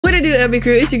do, LB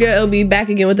crew? It's your girl LB back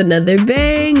again with another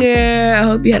banger. I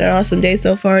hope you had an awesome day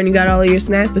so far and you got all of your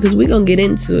snacks because we're gonna get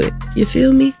into it. You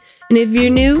feel me? And if you're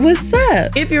new, what's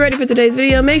up? If you're ready for today's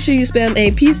video, make sure you spam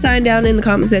a peace sign down in the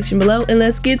comment section below and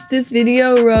let's get this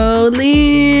video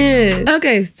rolling.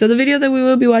 Okay, so the video that we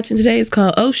will be watching today is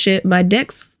called Oh Shit by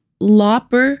Dex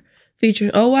Lauper,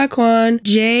 featuring Quan,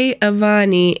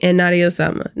 Avianne, and Notti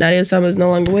Osama. Notti Osama is no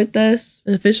longer with us.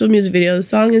 An official music video. The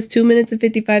song is 2 minutes and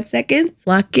 55 seconds.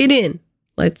 Lock it in.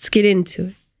 Let's get into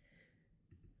it.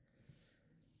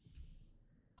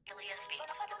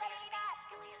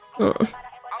 Oh.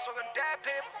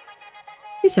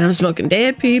 He said I'm smoking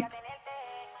dead peep.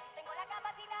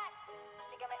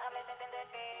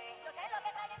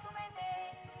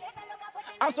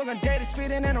 I'm smoking dead,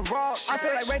 speeding in a roll. I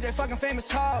feel like Ray J fucking famous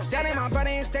hoes. That ain't my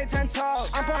buddy and stay 10 toes.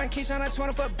 I'm pouring quiche on a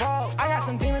 20-foot boat. I got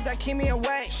some demons that keep me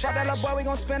awake. Shot that little boy, we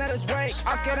gon' spin at his wake.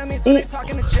 I'm scared of me, so they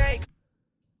talking to Jake.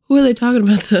 Who are they talking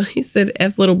about though? He said,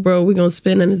 F little bro, we gonna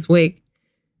spin in his wake.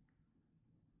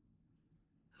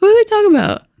 Who are they talking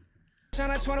about? On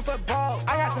a 20-foot boat.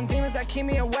 I got some demons that keep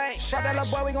me awake. Shot that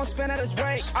little boy, we gon' spin at his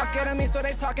wake. I'm scared of me, so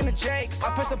they talking to Jake.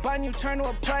 I push a button, you turn to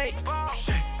a plate.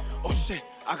 Oh shit,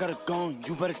 I got a gun,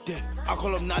 you better dip. I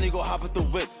call up Nani, go hop at the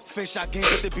whip. Face shot, can't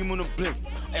get the beam on the blick.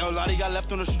 Hey, a lot of got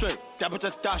left on the strip. That bitch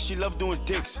I thought she loved doing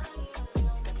dicks.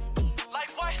 Like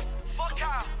what? Fuck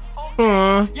how?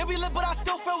 Aww. Yeah, we lit, but I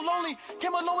still feel lonely.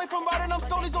 Came a long way from riding, I'm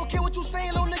stolies. Don't care what you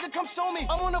saying, little nigga, come show me.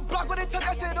 I'm on the block where they took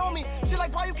that shit on me. She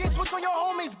like, why you can't switch on your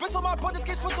homies? Bitch on my brothers,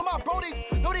 can't switch on my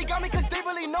brodies. No, they got me cause they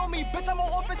really know me. Bitch, I'm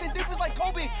on offense and defense like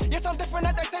Kobe. Yes, I'm different,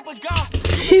 not that type of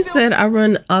guy. He said, I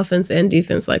run offense and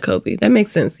defense like Kobe. That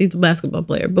makes sense. He's a basketball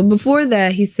player. But before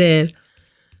that, he said,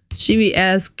 she be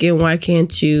asking, why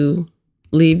can't you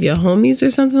leave your homies or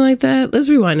something like that? Let's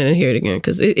rewind it and hear it again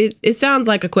because it sounds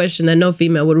like a question that no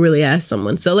female would really ask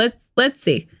someone. So let's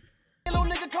see. Little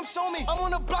nigga, come show me. I'm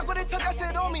on the block where they took that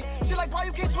shit on me. She like, why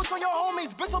you can't switch on your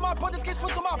homies? Bitch on my brothers, can't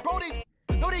switch on my brodies.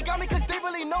 No, they got me cause they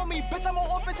really know me. Bitch, I'm on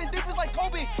offense and defense like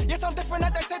Kobe. Yes, I'm different,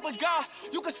 not that type of guy.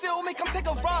 You can still make come take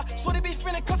a ride. So they be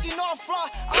finna cause you know I'm fly.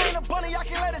 I ain't a bunny, I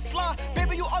can't let it slide.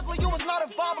 Baby, you ugly, you was not a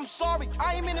vibe. I'm sorry,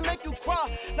 I ain't mean to make you cry.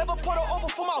 Never put her over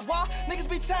for my why. Niggas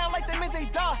be chatting like they means they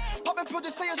die. Poppin' pills,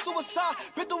 just saying suicide.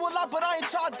 Been through a lot, but I ain't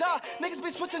try to die. Niggas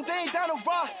be switching, they ain't down to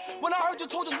ride. When I heard you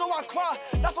told, just know I cry.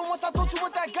 Not for once I thought you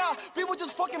was that guy. We were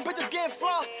just fucking bitches getting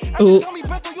fly. Every time we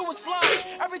been through, you was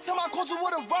slime. Every time I called you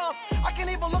with a rhyme. I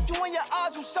can't even look you in your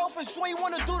eyes, you selfish, you ain't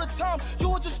wanna do the time. You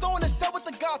were just throwing a set with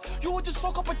the guys. You were just so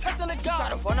up protecting the guys. Try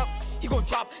to run up, he gon'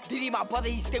 drop. Diddy, my brother,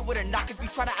 he stay with a knock. If you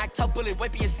try to act tough, bullet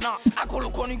wipe your snot. I go to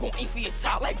corner, you gon' aim for your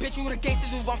top. Like bitch, you the gangsters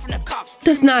who run from the cops.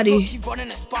 That's Notti. Keep running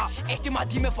the spot. After my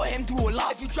demon for him, do a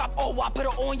lot. If you drop, oh, I put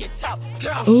it on your top.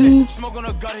 Get out, shit. Smoke on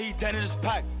a gutter, he dead in his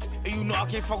pack. And you know I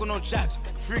can't fuck with no jacks.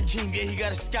 Free King, yeah, he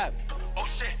got a scab. Oh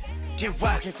shit. Get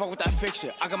whack, can't fuck with that fake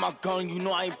shit. I got my gun, you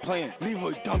know I ain't playing. Leave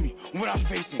a dummy when I'm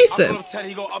facing. He said, I'm gonna tell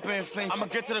he go up in flames. I'ma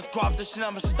get to the crop, this shit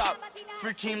I'ma stop.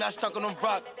 Free King not stuck on the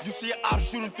rock. You see it out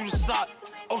shooting through the sock.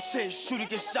 Oh shit, shoot it,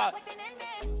 get shot.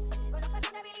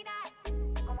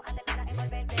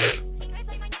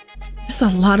 that's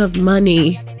a lot of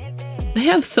money. They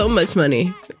have so much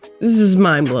money. This is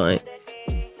mind blowing.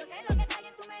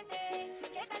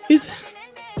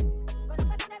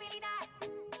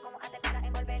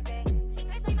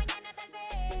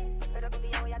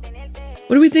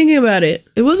 What are we thinking about it?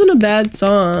 It wasn't a bad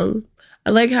song.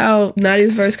 I like how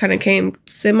Notti's verse kind of came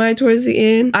semi towards the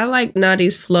end. I like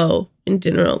Notti's flow in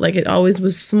general. Like it always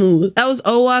was smooth. That was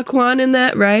Quan in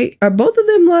that, right? Are both of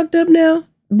them locked up now?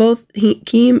 Both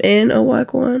Keem and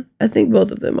Quan? I think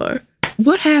both of them are.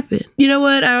 What happened? You know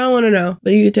what? I don't want to know.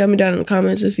 But you can tell me down in the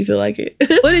comments if you feel like it.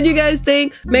 What did you guys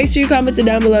think? Make sure you comment it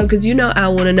down below because you know I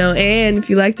want to know. And if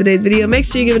you like today's video, make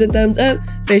sure you give it a thumbs up.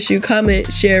 Make sure you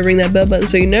comment, share, ring that bell button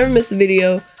so you never miss a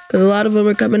video because a lot of them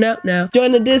are coming out now.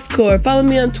 Join the Discord. Follow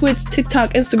me on Twitch,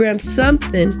 TikTok, Instagram,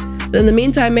 something. But in the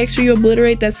meantime, make sure you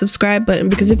obliterate that subscribe button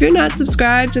because if you're not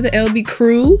subscribed to the LB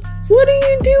crew, what are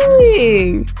you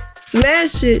doing?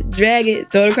 Smash it, drag it,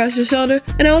 throw it across your shoulder,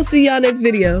 and I will see y'all next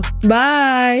video.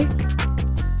 Bye!